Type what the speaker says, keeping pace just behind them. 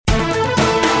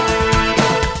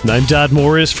I'm Todd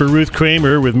Morris for Ruth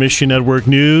Kramer with Mission Network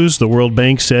News. The World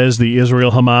Bank says the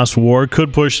Israel-Hamas war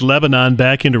could push Lebanon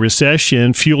back into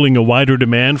recession, fueling a wider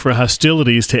demand for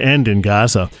hostilities to end in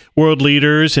Gaza. World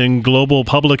leaders and global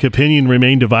public opinion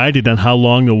remain divided on how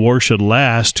long the war should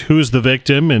last, who's the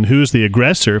victim and who's the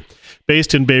aggressor.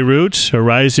 Based in Beirut,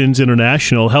 Horizons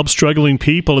International helps struggling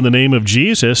people in the name of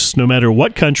Jesus, no matter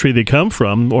what country they come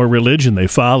from or religion they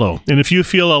follow. And if you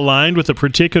feel aligned with a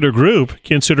particular group,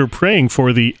 consider praying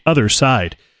for the other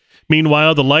side.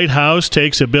 Meanwhile, the Lighthouse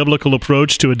takes a biblical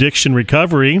approach to addiction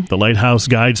recovery. The Lighthouse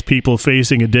guides people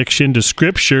facing addiction to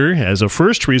Scripture as a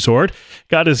first resort.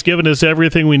 God has given us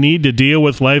everything we need to deal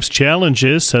with life's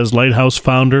challenges, says Lighthouse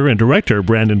founder and director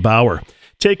Brandon Bauer.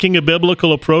 Taking a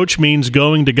biblical approach means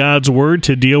going to God's Word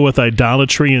to deal with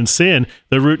idolatry and sin,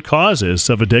 the root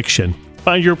causes of addiction.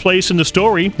 Find your place in the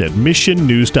story at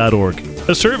missionnews.org,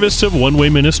 a service of One Way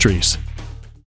Ministries.